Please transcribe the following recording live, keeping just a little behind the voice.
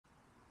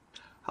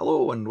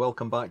Hello and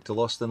welcome back to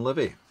Lost in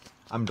Livy.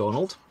 I'm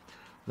Donald.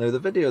 Now the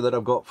video that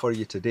I've got for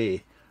you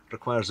today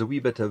requires a wee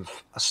bit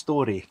of a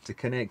story to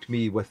connect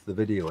me with the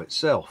video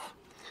itself.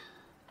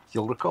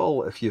 You'll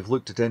recall, if you've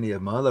looked at any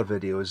of my other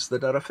videos,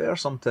 that I refer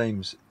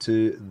sometimes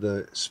to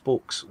the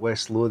Spokes,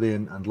 West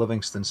Lothian and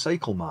Livingston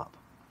cycle map.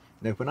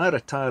 Now when I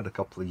retired a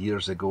couple of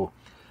years ago,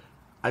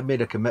 I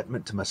made a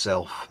commitment to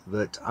myself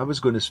that I was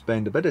going to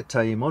spend a bit of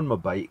time on my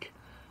bike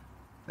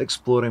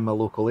exploring my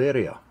local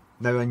area.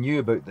 Now I knew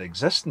about the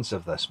existence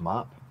of this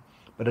map,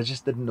 but I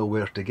just didn't know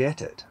where to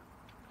get it.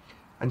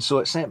 And so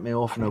it sent me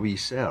off on a wee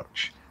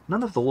search.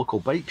 None of the local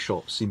bike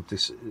shops seemed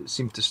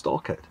to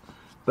stock it,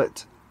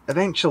 but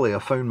eventually I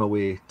found my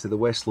way to the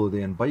West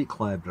Lothian Bike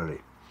Library,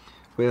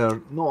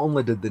 where not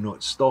only did they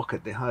not stock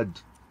it, they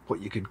had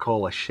what you could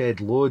call a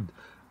shed load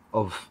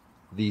of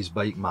these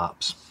bike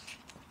maps.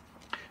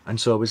 And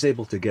so I was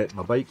able to get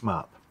my bike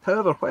map.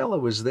 However, while I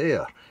was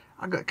there,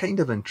 I got kind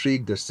of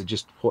intrigued as to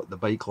just what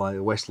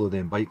the West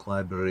Lothian Bike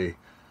Library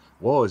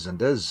was and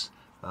is,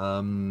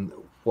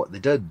 what they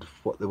did,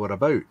 what they were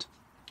about.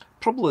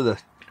 Probably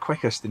the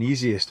quickest and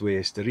easiest way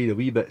is to read a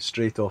wee bit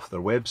straight off their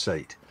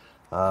website.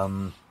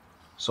 So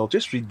I'll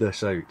just read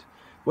this out.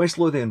 West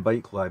Lothian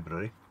Bike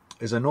Library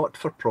is a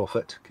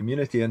not-for-profit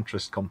community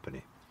interest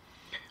company.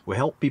 We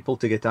help people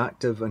to get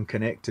active and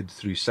connected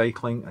through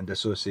cycling and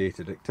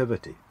associated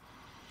activity.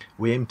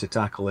 We aim to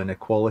tackle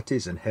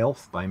inequalities in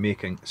health by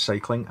making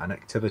cycling an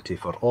activity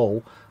for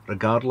all,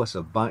 regardless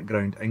of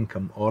background,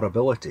 income or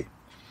ability.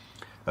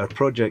 Our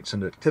projects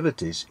and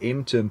activities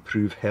aim to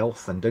improve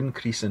health and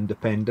increase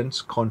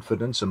independence,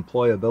 confidence,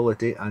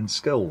 employability and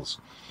skills.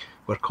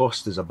 Where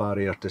cost is a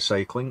barrier to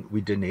cycling,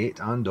 we donate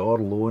and/or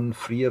loan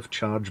free of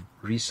charge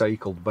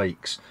recycled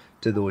bikes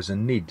to those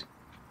in need.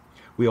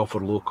 We offer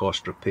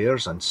low-cost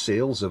repairs and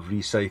sales of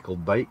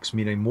recycled bikes,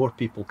 meaning more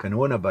people can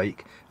own a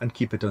bike and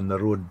keep it on the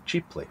road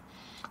cheaply,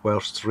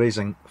 whilst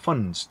raising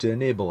funds to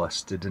enable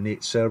us to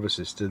donate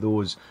services to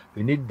those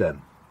who need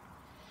them.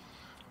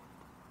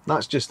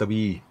 That's just a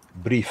wee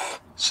brief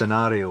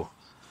scenario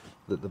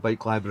that the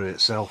Bike Library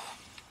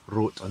itself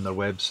wrote on their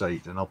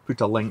website, and I'll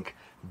put a link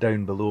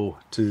down below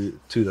to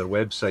their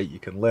website. You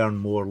can learn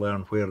more,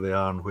 learn where they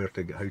are and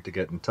how to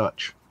get in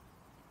touch.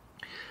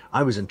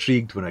 I was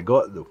intrigued when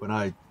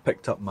I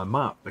picked up my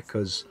map,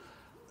 because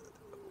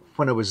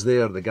when I was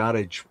there the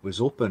garage was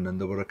open and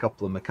there were a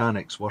couple of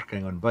mechanics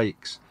working on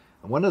bikes,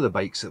 and one of the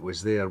bikes that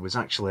was there was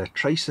actually a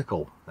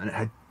tricycle, and it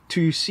had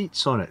two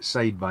seats on it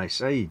side by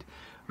side.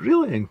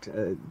 Really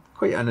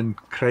quite an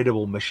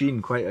incredible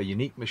machine, quite a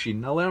unique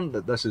machine. I learned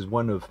that this is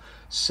one of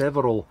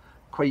several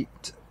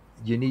quite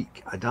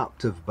unique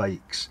adaptive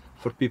bikes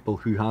for people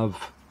who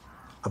have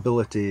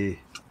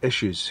ability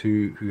issues,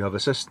 who have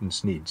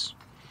assistance needs.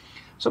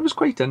 So I was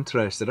quite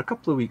interested. A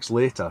couple of weeks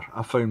later,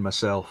 I found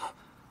myself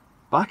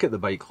back at the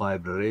Bike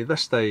Library,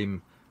 this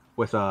time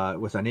with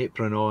an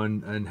apron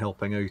on and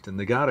helping out in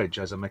the garage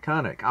as a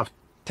mechanic. I've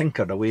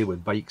tinkered away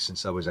with bikes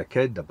since I was a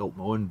kid. I built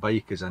my own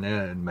bike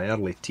in my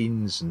early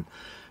teens and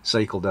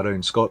cycled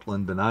around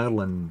Scotland and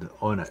Ireland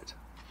on it.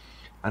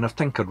 And I've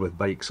tinkered with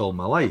bikes all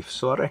my life,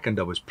 so I reckoned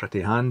I was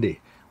pretty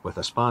handy with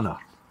a spanner.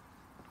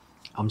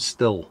 I'm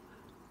still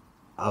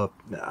a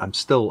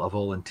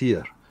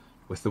volunteer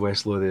with the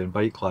West Lothian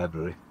Bike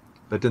Library,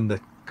 but in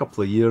the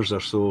couple of years or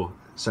so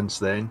since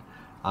then,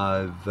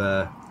 I've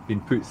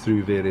been put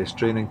through various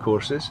training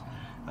courses.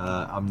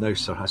 I'm now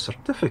a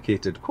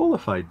certificated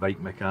qualified bike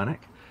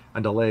mechanic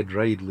and a lead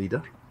ride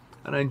leader,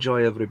 and I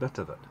enjoy every bit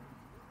of it.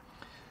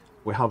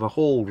 We have a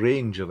whole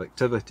range of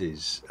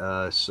activities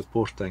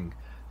supporting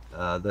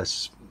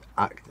this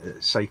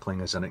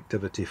cycling as an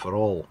activity for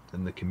all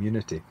in the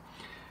community.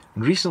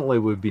 And recently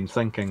we've been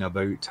thinking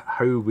about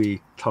how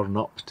we turn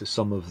up to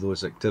some of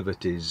those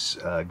activities,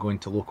 going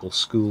to local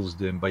schools,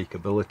 doing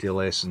bikeability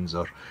lessons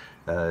or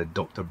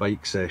Dr.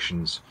 Bike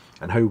sessions,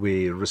 and how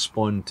we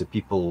respond to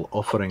people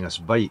offering us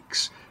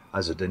bikes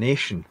as a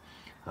donation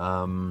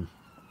when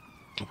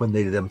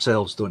they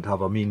themselves don't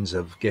have a means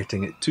of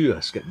getting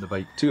the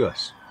bike to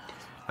us.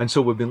 And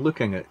so we've been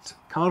looking at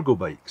cargo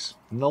bikes.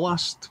 In the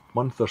last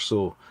month or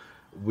so,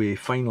 we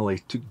finally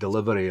took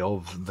delivery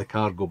of the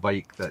cargo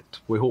bike that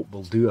we hope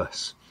will do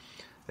us.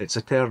 It's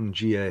a Tern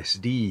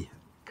GSD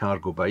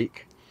cargo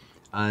bike,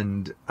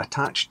 and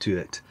attached to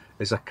it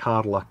is a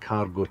Carla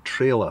cargo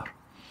trailer,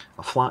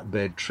 a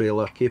flatbed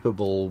trailer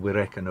capable, we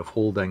reckon, of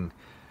holding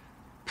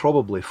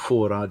probably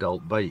 4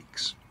 adult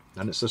bikes.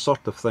 And it's the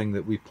sort of thing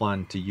that we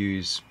plan to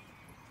use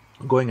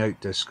going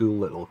out to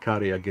school. It'll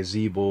carry a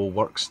gazebo,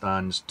 work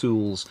stands,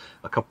 tools,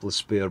 a couple of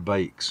spare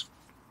bikes.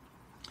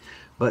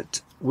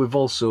 But we've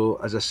also,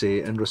 as I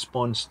say, in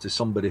response to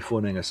somebody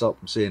phoning us up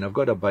and saying, I've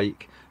got a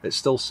bike, it's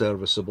still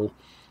serviceable,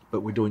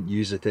 but we don't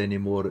use it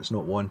anymore, it's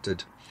not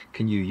wanted,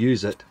 can you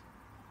use it?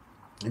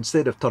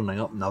 Instead of turning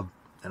up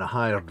in a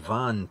hired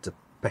van to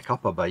pick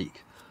up a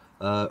bike,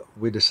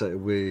 we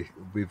decided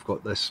we've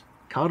got this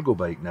cargo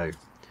bike now.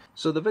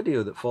 So the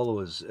video that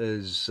follows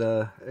is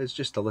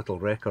just a little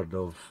record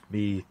of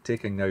me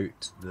taking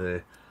out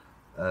the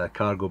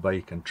cargo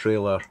bike and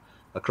trailer,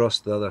 across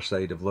the other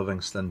side of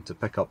Livingston to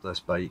pick up this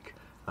bike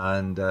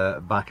and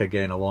back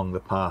again along the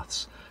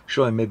paths,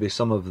 showing maybe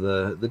some of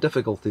the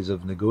difficulties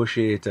of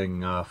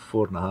negotiating a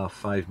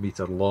 4.5–5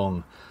 metre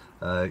long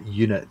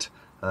unit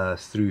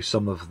through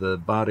some of the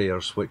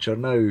barriers which are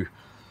now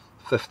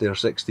 50 or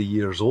 60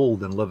 years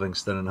old in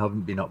Livingston and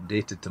haven't been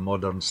updated to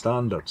modern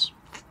standards.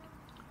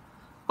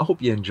 I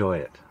hope you enjoy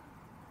it.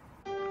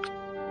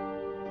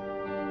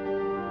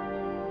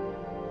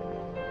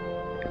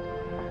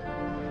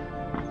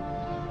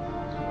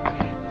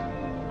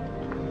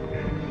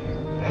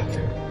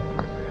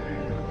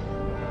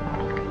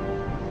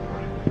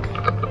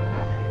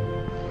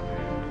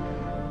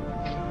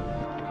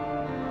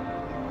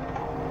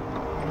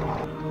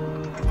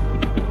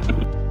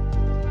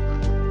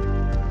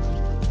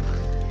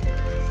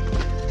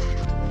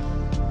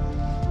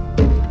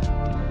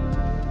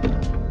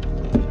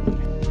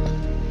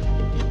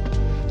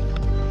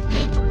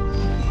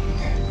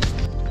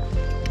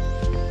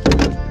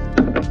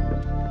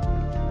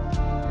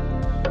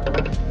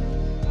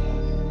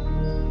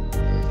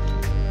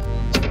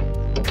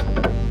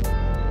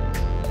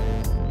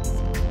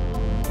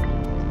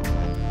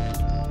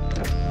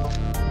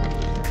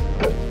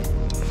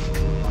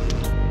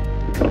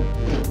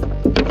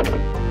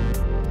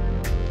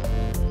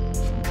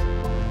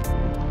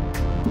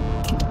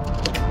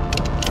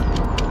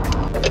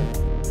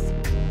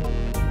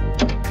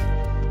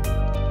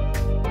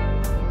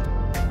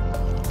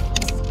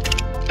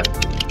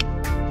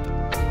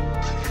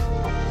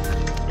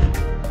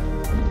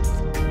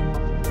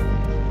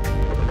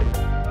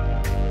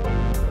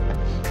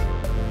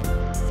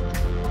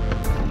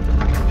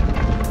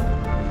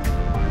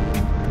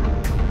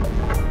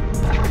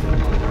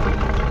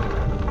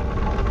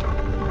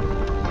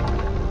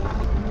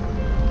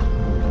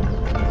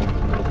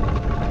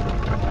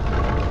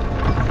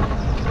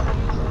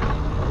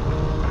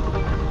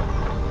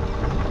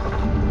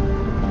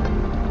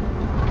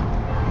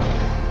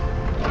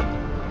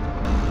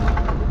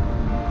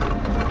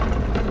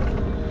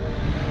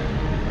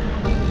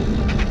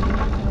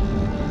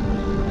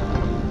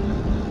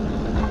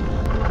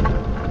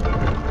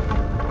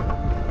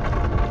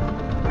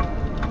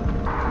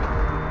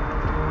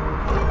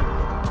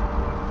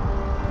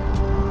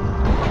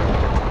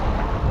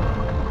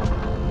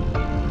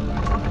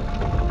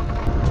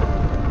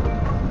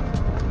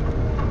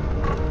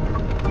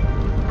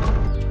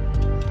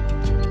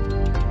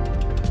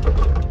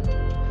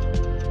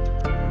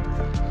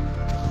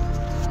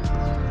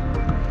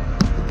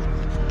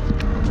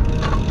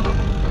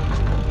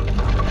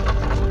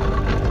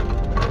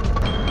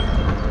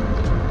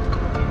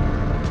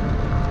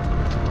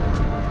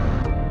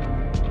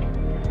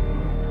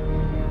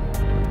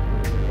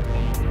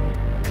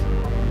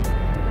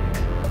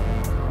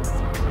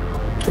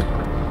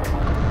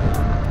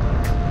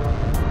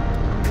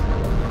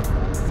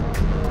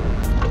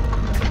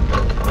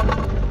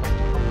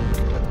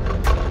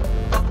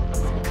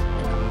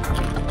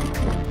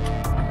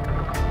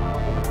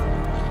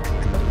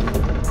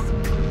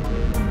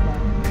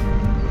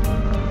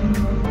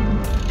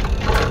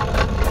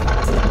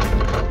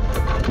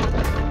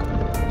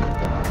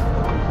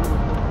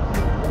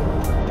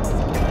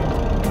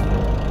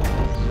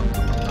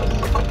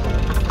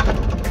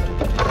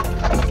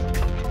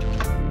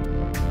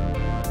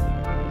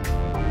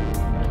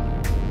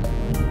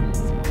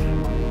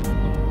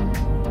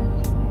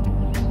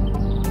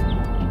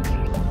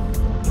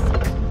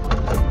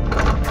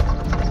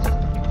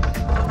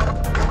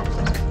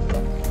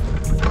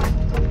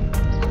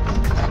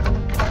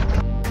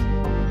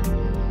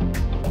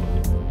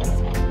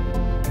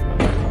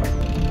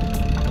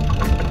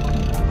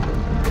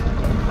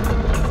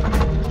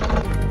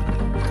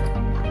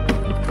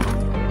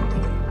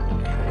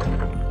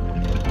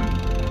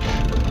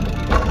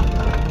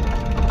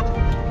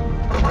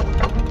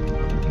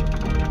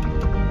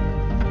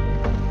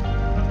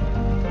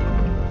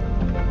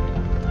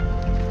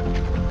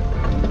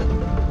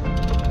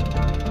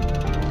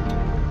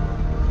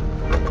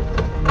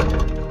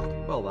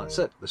 That's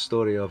it, the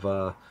story of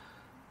a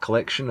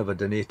collection of a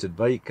donated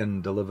bike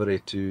and delivery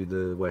to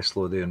the West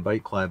Lothian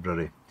Bike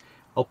Library.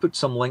 I'll put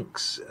some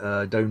links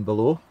down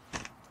below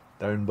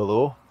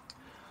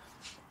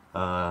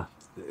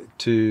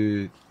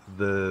to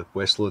the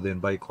West Lothian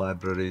Bike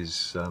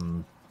Library's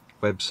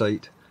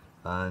website,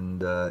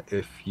 and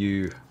if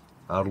you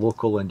are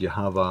local and you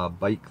have a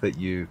bike that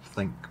you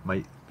think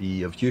might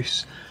be of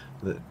use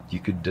that you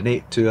could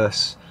donate to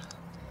us,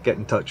 get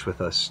in touch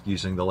with us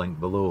using the link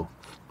below.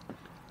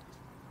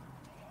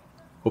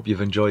 Hope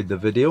you've enjoyed the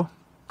video.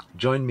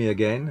 Join me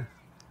again,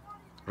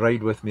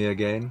 ride with me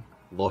again,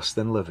 lost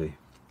in Livy.